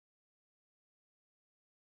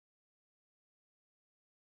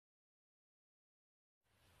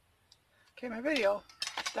Okay, my video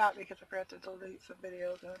stopped because I forgot to delete some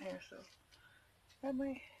videos on here, so I go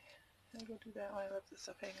do that when I left this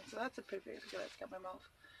stuff hanging. So that's a pretty big, that's got my mouth.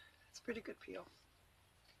 It's a pretty good peel.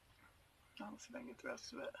 I'll see if I can get the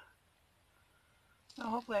rest of it. Now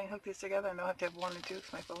hopefully I can hook these together and don't have to have one and two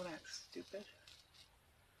because my phone acts stupid.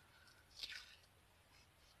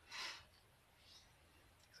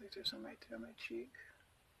 Looks like there's some right there on my cheek.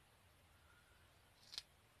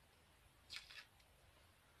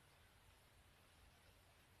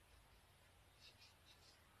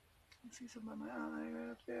 I see some by my eye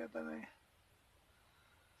right up there by my...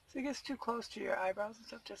 So it gets too close to your eyebrows and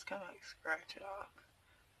stuff, just kind of like scratch it off.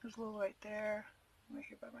 There's a little right there, right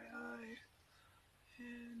here by my eye,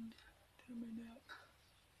 and down my neck.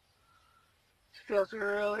 It feels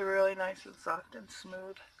really, really nice and soft and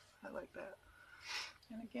smooth. I like that.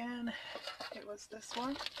 And again, it was this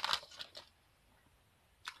one.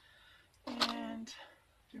 And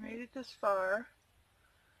if you made it this far,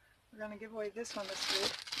 we're going to give away this one this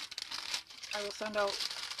week. I will send out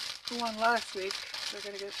the one last week. They're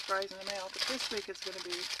going to get a surprise in the mail. But this week it's going to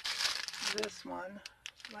be this one.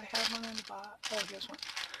 Do I have one in the box? Oh, here's one.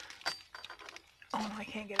 Oh, I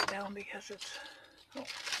can't get it down because it's... Oh,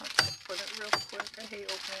 I'll put it real quick. I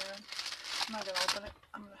hate opening them. I'm not going to open it.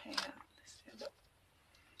 I'm going to hang it. Stand up.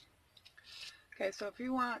 Okay, so if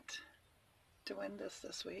you want to win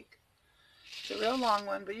this week, it's a real long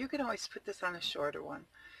one, but you can always put this on a shorter one.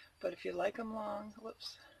 But if you like them long,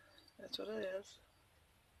 whoops, that's what it is.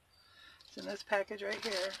 It's in this package right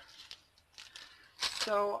here.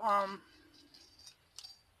 So,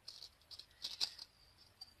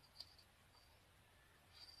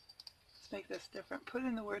 let's make this different. Put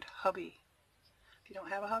in the word hubby. If you don't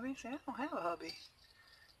have a hubby, say, I don't have a hubby.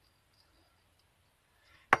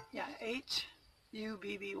 Yeah,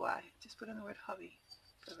 H-U-B-B-Y. Just put in the word hubby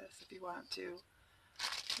for this if you want to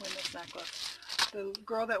win this necklace. The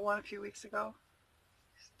girl that won a few weeks ago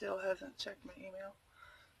still hasn't checked my email.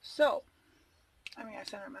 So, I mean, I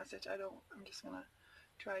sent her a message. I'm just going to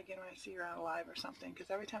try again when I see her on a live or something, because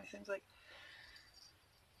every time it seems like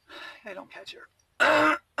I don't catch her.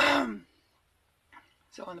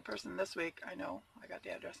 So, on the person this week, I know I got the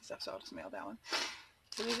address and stuff, so I'll just mail that one.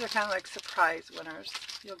 So these are kind of like surprise winners.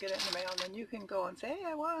 You'll get it in the mail, and then you can go and say, hey,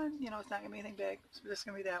 I won. You know, it's not going to be anything big. It's just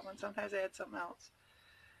going to be that one. Sometimes I add something else.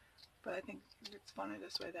 But I think it's funny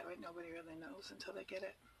this way. That way nobody really knows until they get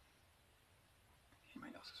it. My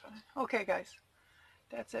nose is running. Okay, guys.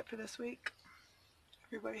 That's it for this week.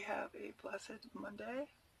 Everybody have a blessed Monday.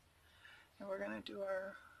 And we're going to do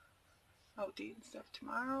our out to eat and stuff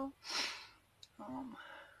tomorrow.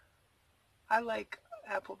 I like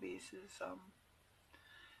Applebee's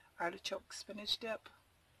artichoke spinach dip.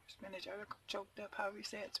 Spinach artichoke dip, however you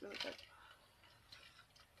say it. It's really good.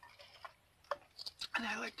 And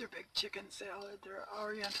I like their big chicken salad. Their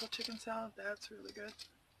oriental chicken salad. That's really good.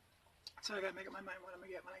 So I got to make up my mind what I'm going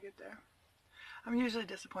to get when I get there. I'm usually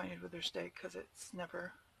disappointed with their steak because it's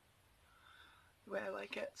never the way I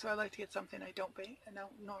like it. So I like to get something I don't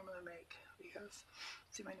normally make because,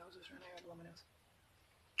 see, my nose is running. I got to blow my nose.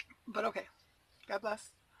 But okay. God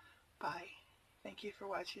bless. Bye. Thank you for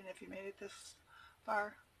watching. If you made it this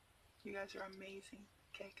far, you guys are amazing.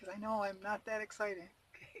 Okay, because I know I'm not that exciting.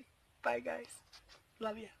 Okay. Bye, guys.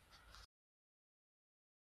 Love you.